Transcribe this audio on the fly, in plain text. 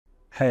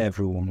Hey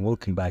everyone,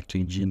 welcome back to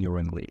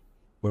Engineeringly,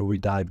 where we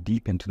dive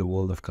deep into the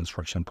world of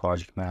construction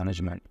project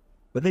management.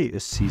 Whether you're a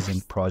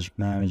seasoned project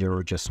manager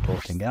or just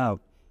starting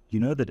out, you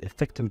know that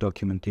effective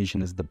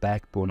documentation is the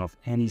backbone of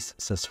any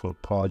successful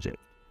project.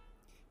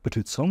 But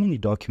with so many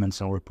documents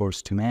and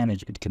reports to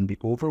manage, it can be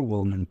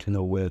overwhelming to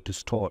know where to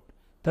start.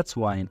 That's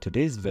why in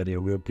today's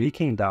video, we're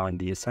breaking down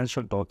the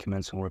essential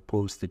documents and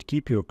reports that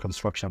keep your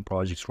construction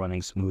projects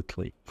running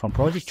smoothly. From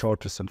project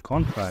charters and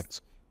contracts,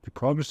 the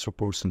progress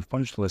reports and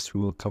punch lists, we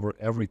will cover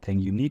everything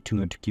you need to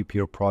know to keep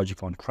your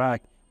project on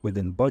track,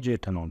 within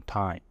budget and on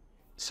time.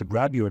 So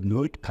grab your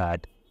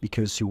notepad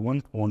because you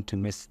won't want to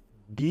miss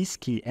these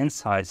key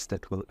insights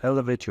that will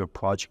elevate your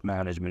project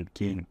management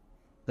game.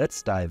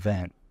 Let's dive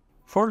in.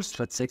 First,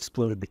 let's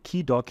explore the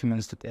key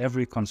documents that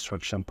every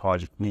construction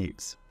project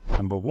needs.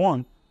 Number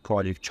 1,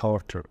 project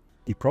charter.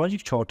 The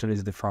project charter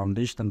is the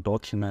foundational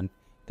document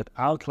that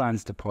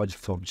outlines the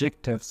project's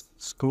objectives,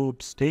 scope,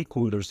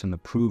 stakeholders, and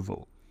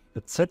approval.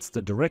 It sets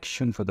the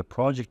direction for the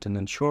project and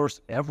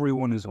ensures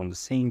everyone is on the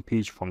same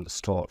page from the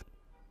start.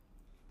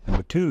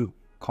 Number 2,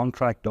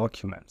 contract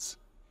documents.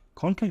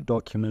 Contract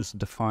documents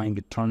define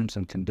the terms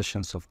and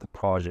conditions of the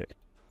project.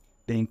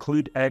 They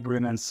include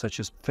agreements such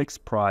as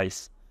fixed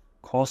price,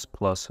 cost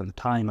plus, and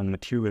time and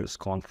materials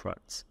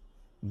contracts.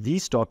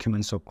 These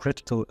documents are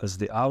critical as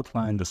they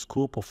outline the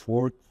scope of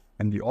work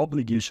and the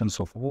obligations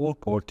of all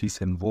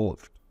parties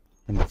involved.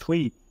 Number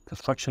 3,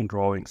 construction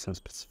drawings and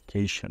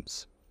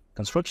specifications.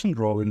 Construction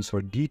drawings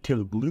are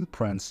detailed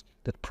blueprints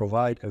that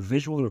provide a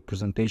visual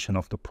representation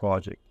of the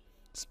project.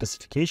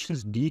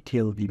 Specifications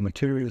detail the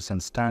materials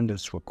and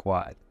standards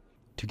required.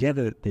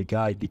 Together, they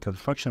guide the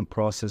construction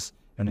process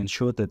and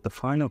ensure that the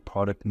final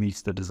product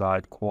meets the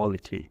desired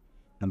quality.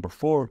 Number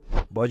 4,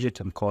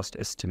 budget and cost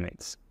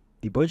estimates.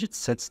 The budget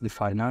sets the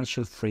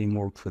financial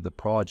framework for the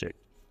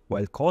project,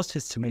 while cost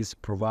estimates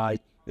provide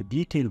a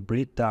detailed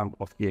breakdown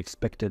of the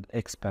expected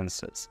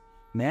expenses.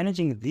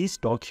 Managing these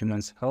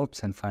documents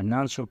helps in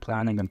financial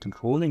planning and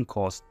controlling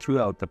costs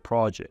throughout the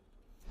project.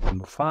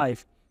 Number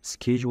 5,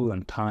 schedule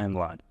and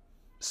timeline.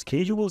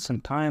 Schedules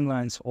and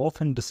timelines,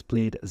 often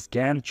displayed as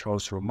Gantt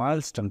charts or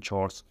milestone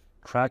charts,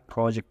 track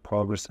project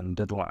progress and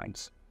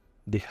deadlines.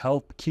 They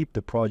help keep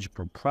the project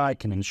on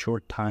track and ensure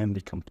timely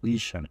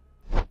completion.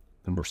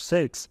 Number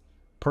 6,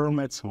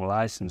 permits and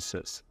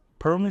licenses.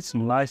 Permits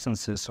and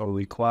licenses are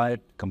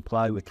required to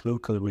comply with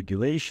local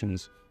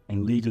regulations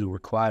and legal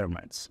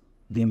requirements.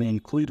 They may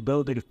include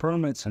building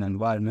permits and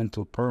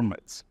environmental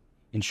permits.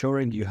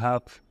 Ensuring you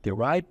have the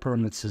right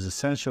permits is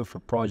essential for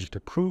project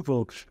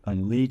approval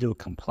and legal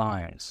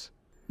compliance.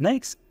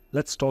 Next,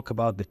 let's talk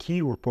about the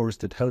key reports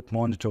that help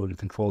monitor and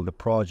control the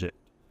project.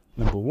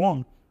 Number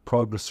 1,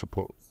 progress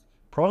reports.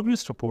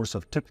 Progress reports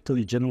are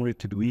typically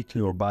generated weekly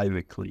or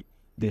bi-weekly.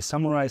 They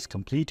summarize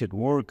completed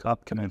work,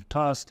 upcoming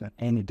tasks, and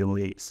any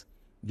delays.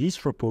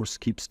 These reports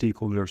keep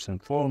stakeholders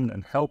informed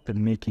and help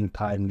in making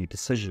timely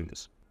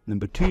decisions.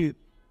 Number 2,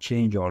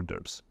 change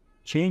orders.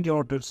 Change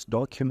orders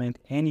document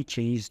any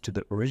change to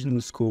the original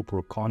scope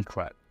or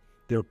contract.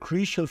 They are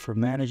crucial for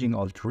managing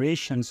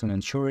alterations and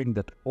ensuring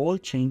that all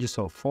changes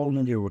are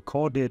formally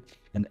recorded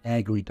and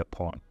agreed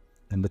upon.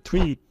 Number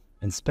 3,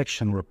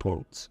 inspection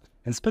reports.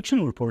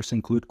 Inspection reports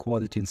include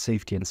quality and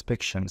safety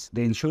inspections.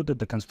 They ensure that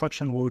the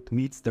construction work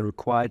meets the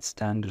required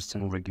standards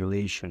and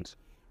regulations.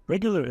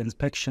 Regular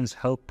inspections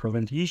help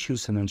prevent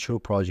issues and ensure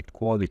project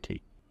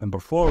quality. Number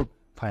 4,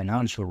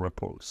 financial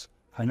reports.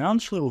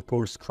 Financial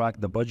reports track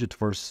the budget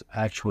versus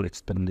actual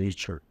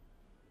expenditure.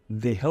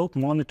 They help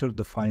monitor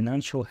the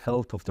financial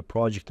health of the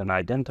project and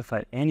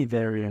identify any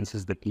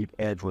variances that need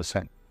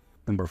addressing.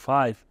 Number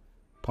 5,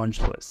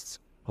 punch lists.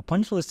 A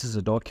punch list is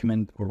a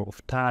document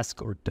of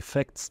tasks or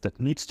defects that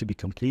needs to be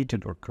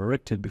completed or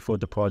corrected before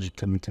the project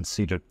can be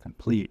considered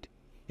complete.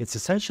 It's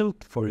essential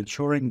for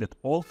ensuring that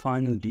all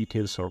final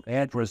details are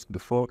addressed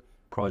before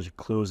project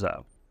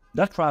closeout.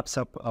 That wraps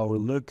up our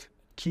look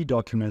key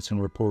documents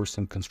and reports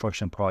in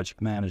construction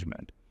project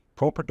management.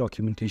 Proper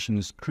documentation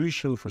is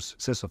crucial for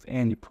success of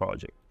any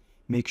project.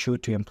 Make sure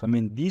to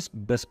implement these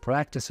best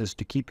practices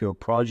to keep your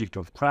project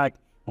on track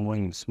and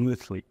running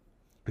smoothly.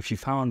 If you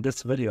found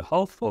this video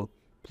helpful,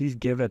 please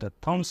give it a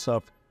thumbs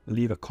up,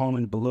 leave a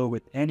comment below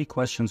with any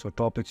questions or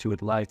topics you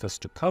would like us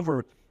to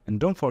cover,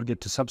 and don't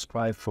forget to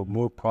subscribe for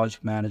more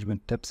project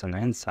management tips and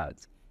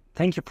insights.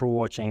 Thank you for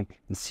watching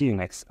and see you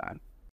next time.